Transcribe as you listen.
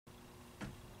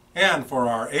And for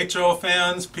our HO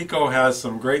fans, PIKO has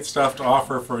some great stuff to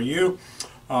offer for you.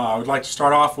 I would like to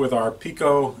start off with our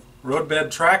PIKO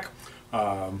Roadbed Track.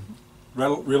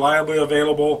 Reliably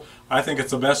available. I think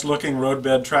it's the best looking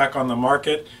roadbed track on the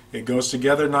market. It goes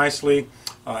together nicely,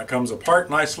 it comes apart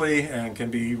nicely, and can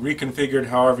be reconfigured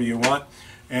however you want.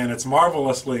 And it's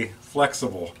marvelously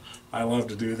flexible. I love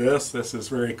to do this. This is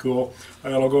very cool.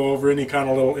 It'll go over any kind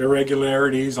of little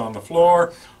irregularities on the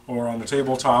floor or on the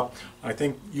tabletop. I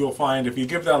think you'll find, if you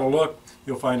give that a look,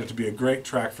 you'll find it to be a great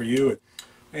track for you.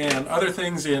 And other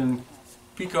things in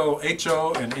PIKO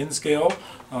HO and N-Scale,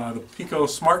 the PIKO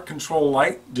SmartControl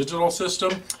Lite digital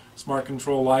system.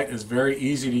 SmartControl Lite is very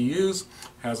easy to use,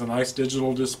 has a nice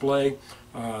digital display,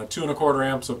 2¼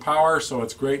 amps of power, so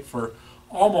it's great for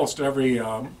almost every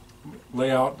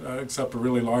layout except a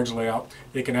really large layout.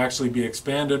 It can actually be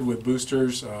expanded with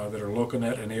boosters that are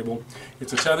LocoNet enabled.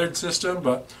 It's a tethered system,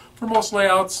 but for most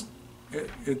layouts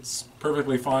it's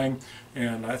perfectly fine,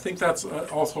 and I think that's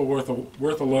also worth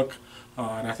a look.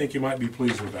 And I think you might be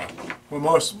pleased with that. What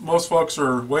most folks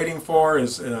are waiting for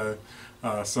is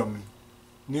some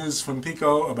news from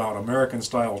PIKO about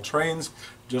American-style trains.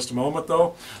 Just a moment,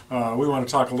 though. We want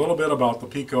to talk a little bit about the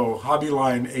PIKO Hobby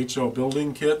Line HO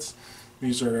building kits.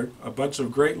 These are a bunch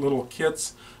of great little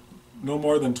kits, no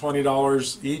more than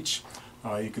 $20 each.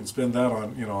 You can spend that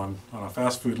on a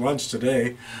fast food lunch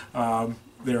today.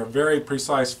 They're very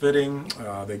precise fitting.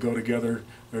 They go together.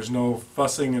 There's no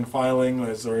fussing and filing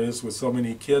as there is with so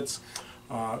many kits.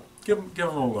 Give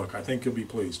them a look. I think you'll be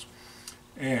pleased.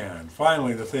 And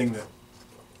finally, the thing that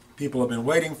people have been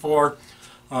waiting for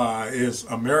is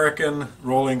American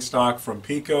rolling stock from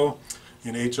PIKO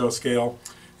in HO-Scale.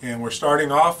 And we're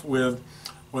starting off with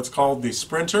what's called the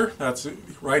Sprinter. That's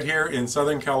right here in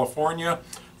Southern California.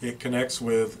 It connects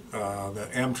with the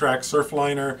Amtrak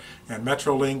Surfliner and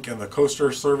Metrolink and the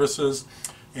coaster services,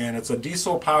 and it's a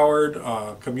diesel-powered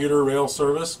commuter rail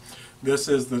service. This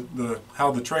is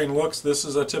how the train looks. This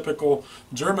is a typical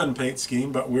German paint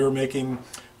scheme, but we're making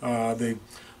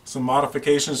some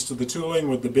modifications to the tooling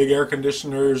with the big air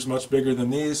conditioners, much bigger than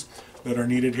these, that are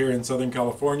needed here in Southern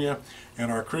California.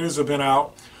 And our crews have been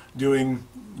out doing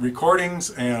recordings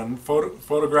and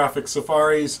photographic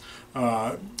safaris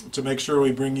to make sure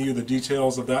we bring you the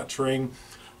details of that train.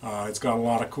 It's got a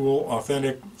lot of cool,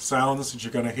 authentic sounds that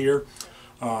you're going to hear.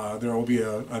 There will be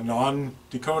a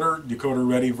non-decoder,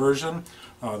 decoder-ready version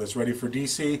that's ready for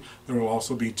DC. There will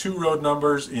also be 2 road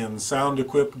numbers in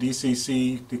sound-equipped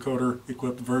DCC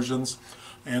decoder-equipped versions.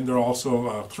 And there are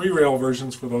also 3 rail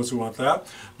versions for those who want that.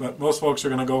 But most folks are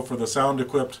going to go for the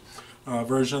sound-equipped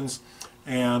versions.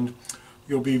 And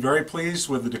you'll be very pleased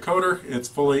with the decoder. It's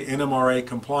fully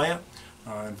NMRA-compliant.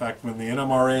 In fact, when the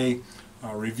NMRA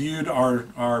reviewed our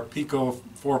PIKO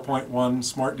 4.1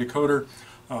 smart decoder,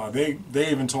 they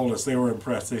even told us they were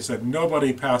impressed. They said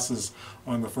nobody passes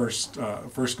on the first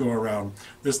go around.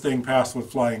 This thing passed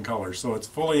with flying colors. So it's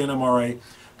fully NMRA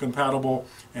compatible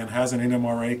and has an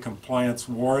NMRA compliance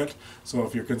warrant. So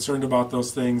if you're concerned about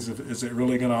those things, is it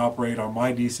really going to operate on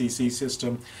my DCC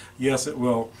system? Yes, it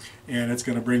will, and it's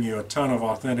going to bring you a ton of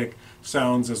authentic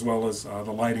sounds as well as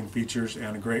the lighting features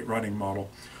and a great running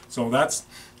model. So that's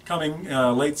coming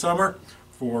late summer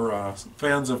for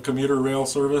fans of commuter rail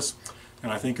service,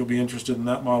 and I think you'll be interested in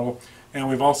that model. And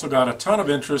we've also got a ton of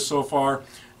interest so far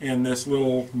in this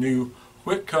little new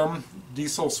Whitcomb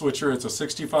diesel switcher. It's a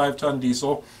 65-ton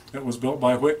diesel that was built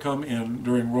by Whitcomb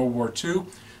during World War II.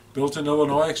 Built in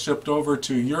Illinois, shipped over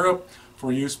to Europe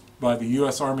for use by the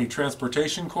U.S. Army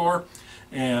Transportation Corps,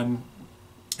 and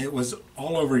it was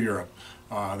all over Europe.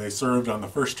 They served on the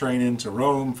first train into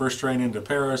Rome, first train into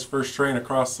Paris, first train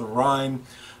across the Rhine.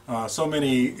 So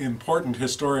many important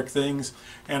historic things,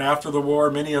 and after the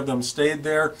war many of them stayed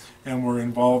there and were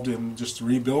involved in just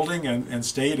rebuilding and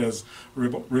stayed as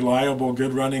reliable,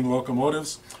 good running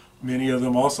locomotives. Many of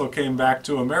them also came back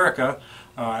to America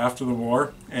after the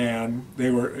war, and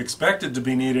they were expected to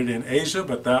be needed in Asia,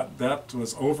 but that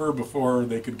was over before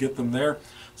they could get them there.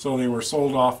 So they were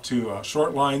sold off to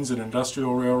short lines and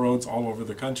industrial railroads all over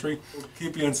the country. We'll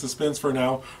keep you in suspense for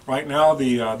now. Right now,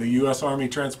 the U.S. Army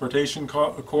Transportation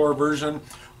Corps version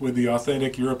with the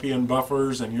authentic European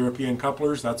buffers and European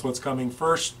couplers, that's what's coming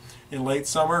first in late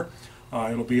summer.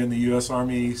 It'll be in the U.S.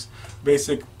 Army's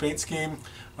basic paint scheme,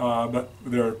 but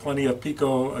there are plenty of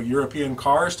PIKO European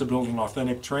cars to build an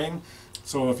authentic train.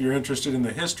 So if you're interested in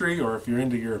the history, or if you're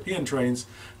into European trains,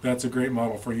 that's a great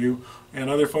model for you. And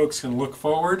other folks can look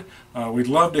forward. We'd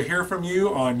love to hear from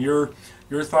you on your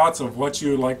thoughts of what you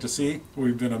would like to see.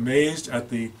 We've been amazed at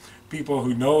the people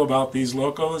who know about these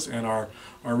locos and are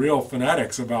real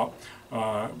fanatics about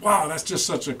wow, that's just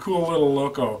such a cool little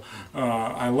loco.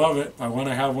 I love it. I want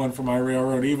to have one for my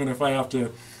railroad, even if I have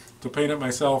to paint it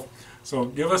myself. So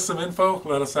give us some info.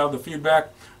 Let us have the feedback.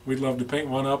 We'd love to paint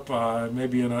one up,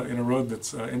 maybe in a road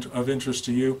that's of interest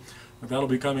to you. But that'll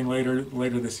be coming later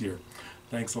this year.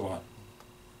 Thanks a lot.